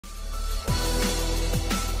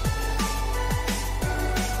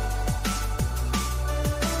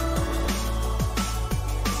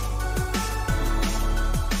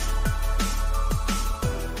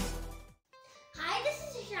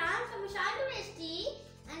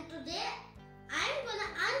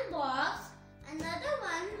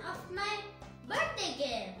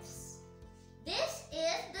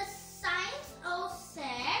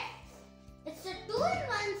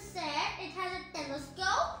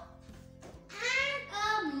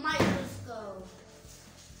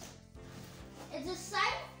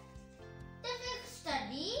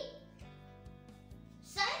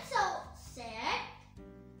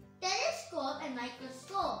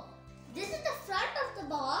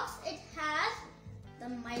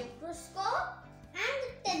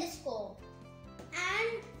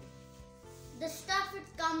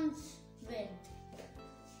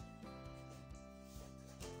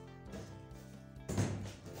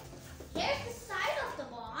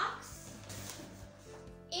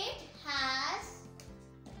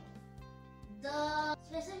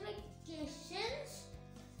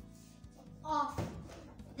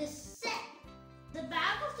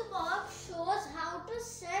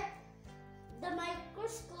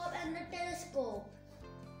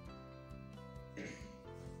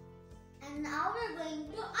we're going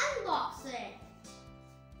to unbox it.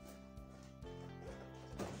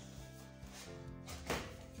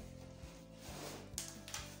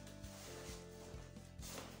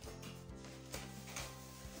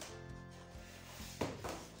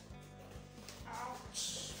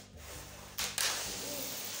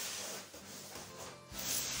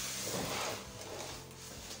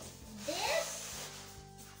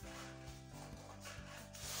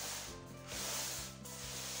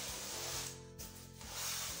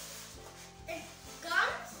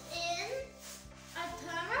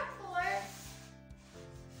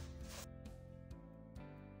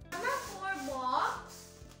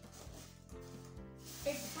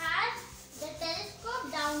 It has the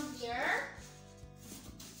telescope down here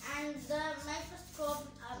and the microscope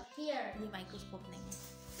up here. ये microscope नहीं है.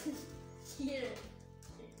 Here.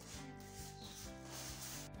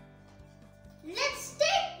 Let's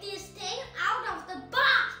take this thing out of the box.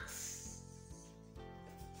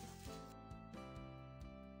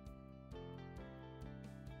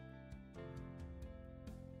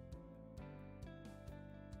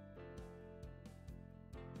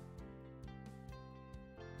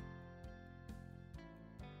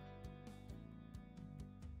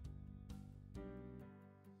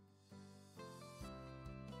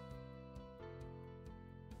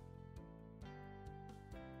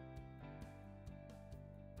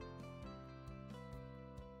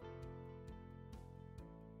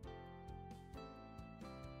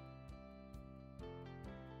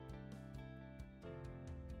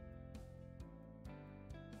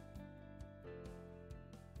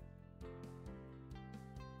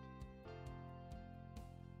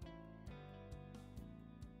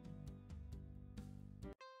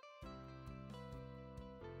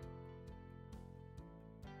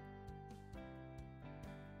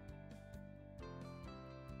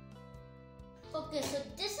 Okay, so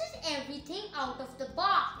this is everything out of the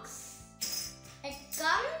box. It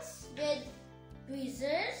comes with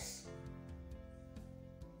tweezers.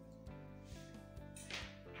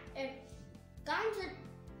 It comes with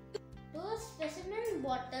 2 specimen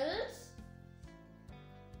bottles.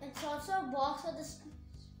 It's also a box of the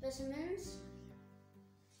specimens.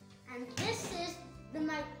 And this is the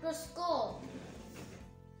microscope.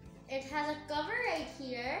 It has a cover right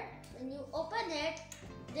here. When you open it,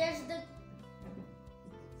 there's the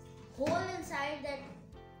hole inside that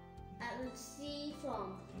I will see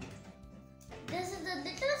from. This is a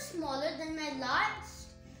little smaller than my last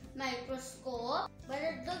microscope, but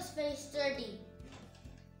it looks very sturdy.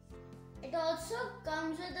 It also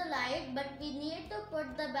comes with a light, but we need to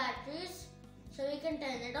put the batteries so we can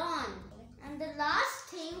turn it on. And the last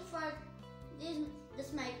thing for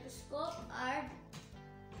this microscope are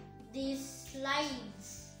these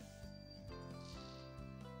slides.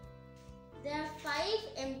 There are 5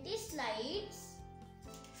 empty slides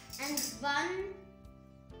and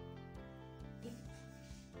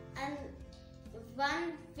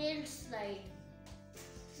one filled slide.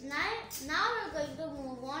 Now we're going to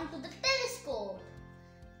move on to the telescope.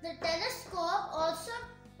 The telescope also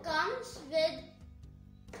comes with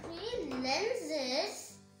 3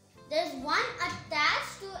 lenses. There's one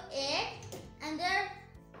attached to it and there are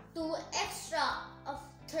 2 extra of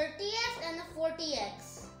 30x and a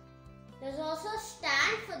 40x. There's also a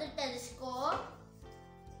stand for the telescope.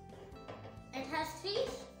 It has 3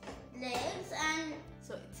 legs and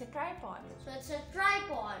So it's a tripod.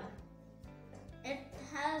 It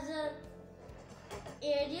has a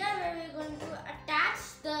area where we're going to attach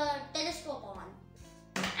the telescope on.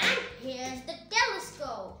 And here's the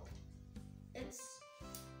telescope. It's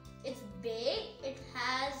big. It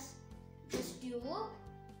has this tube,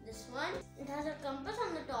 this one. It has a compass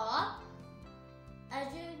on the top. As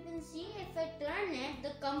you can see, if I turn it,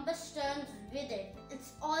 the compass turns with it.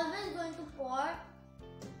 It's always going to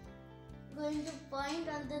point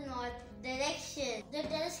on the north direction. The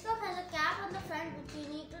telescope has a cap on the front which you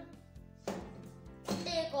need to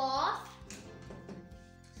take off.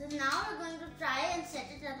 So now we're going to try and set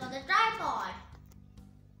it up on the tripod.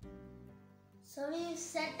 So we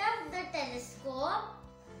set up the telescope.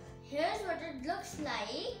 Here's what it looks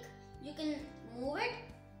like. You can move it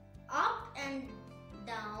up and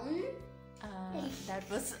down. That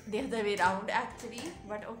was the other way around actually,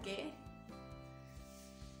 but okay.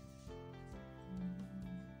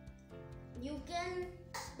 You can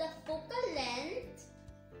the focal length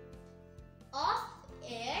of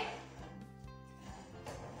it.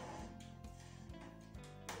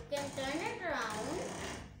 You can turn it around.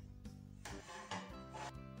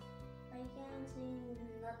 I can't see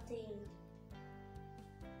nothing.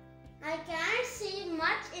 I can't see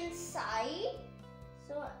much inside.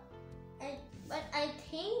 So but I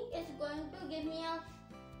think it's going to give me a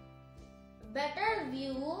better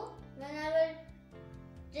view when I will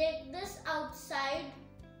take this outside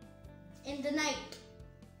in the night.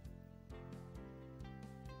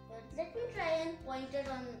 But let me try and point it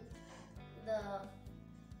on the...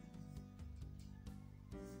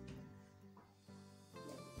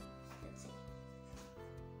 Let's see.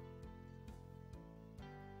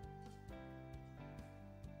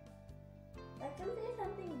 That can be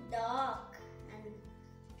something dark and...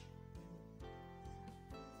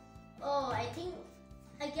 Oh,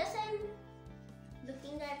 I guess I'm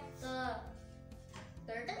looking at the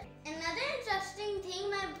curtain. Another interesting thing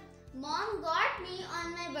my mom got me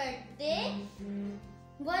on my birthday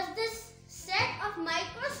was this set of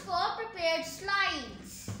Microscope prepared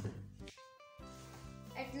slides.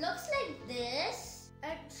 It looks like this.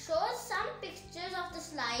 It shows some pictures of the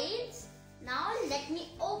slides. Now let me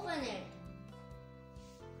open it.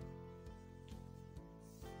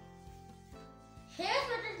 Here's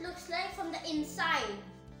what it looks like from the inside.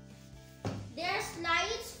 There are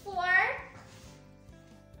slides for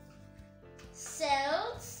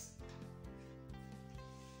cells,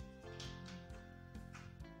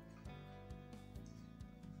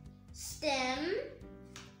 stem,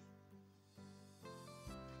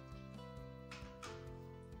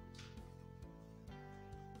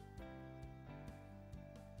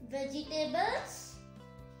 vegetables,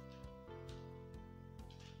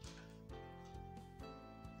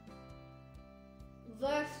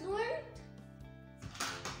 verfluent,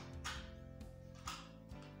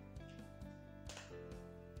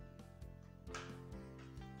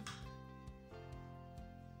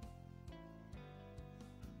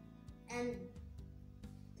 and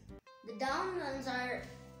the down ones are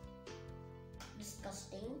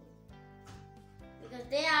disgusting because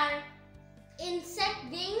they are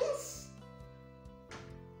insect wings.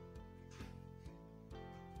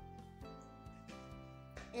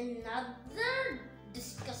 Another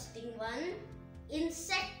disgusting one,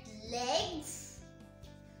 insect legs.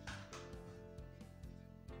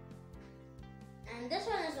 And this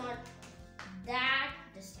one is not that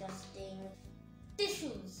disgusting.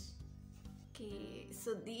 Tissues. Okay,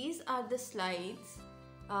 so these are the slides.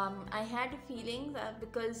 I had a feeling that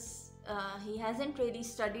because he hasn't really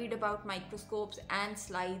studied about microscopes and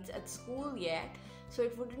slides at school yet, so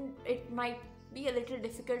it might be a little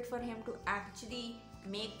difficult for him to actually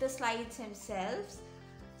make the slides himself.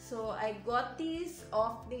 So I got these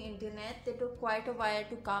off the internet. They took quite a while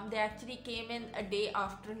to come. They actually came in a day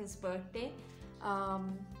after his birthday,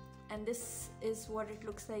 and this is what it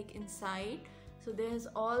looks like inside. So there's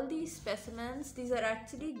all these specimens. These are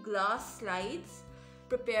actually glass slides,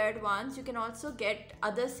 prepared ones. You can also get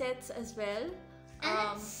other sets as well.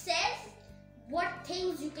 And it says what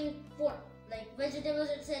things you can put, like vegetables.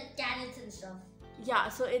 It said carrots and stuff. Yeah,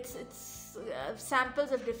 so it's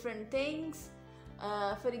samples of different things.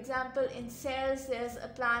 For example, in cells, there's a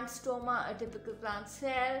plant stoma, a typical plant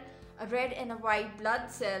cell, a red and a white blood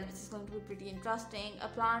cell, which is going to be pretty interesting, a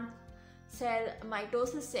plant cell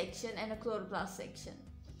mitosis section, and a chloroplast section.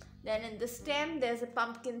 Then in the stem, there's a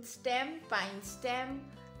pumpkin stem, pine stem,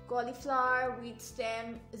 cauliflower, wheat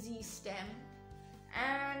stem, Z stem,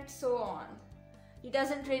 and so on. He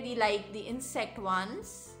doesn't really like the insect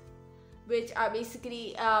ones, which are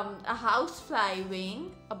basically a housefly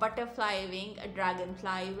wing, a butterfly wing, a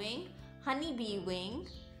dragonfly wing, honeybee wing,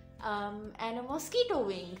 and a mosquito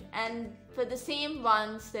wing. And for the same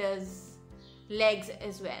ones, there's legs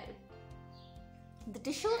as well. The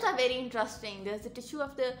tissues are very interesting. There's the tissue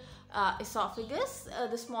of the esophagus,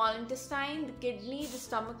 the small intestine, the kidney, the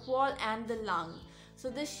stomach wall, and the lung.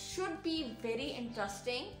 So this should be very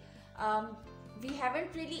interesting. We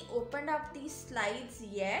haven't really opened up these slides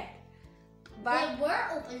yet, but they were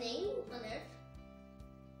opening on it.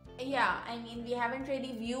 Yeah, I mean, we haven't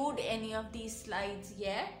really viewed any of these slides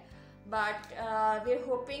yet, but we're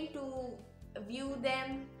hoping to view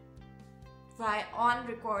them on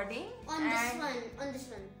recording On this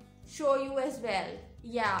one. Show you as well.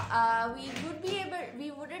 Yeah,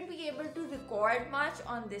 we wouldn't be able to record much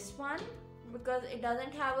on this one because it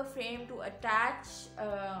doesn't have a frame to attach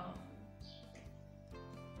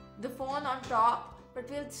the phone on top, but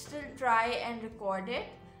we'll still try and record it.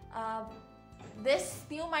 This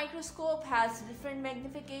new microscope has different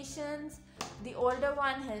magnifications. The older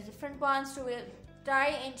one has different ones, so we'll try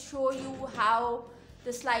and show you how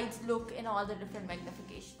the slides look in all the different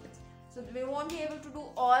magnifications. So we won't be able to do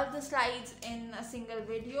all the slides in a single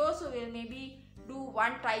video, so we'll maybe do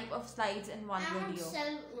one type of slides in one video.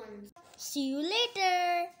 See you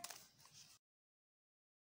later.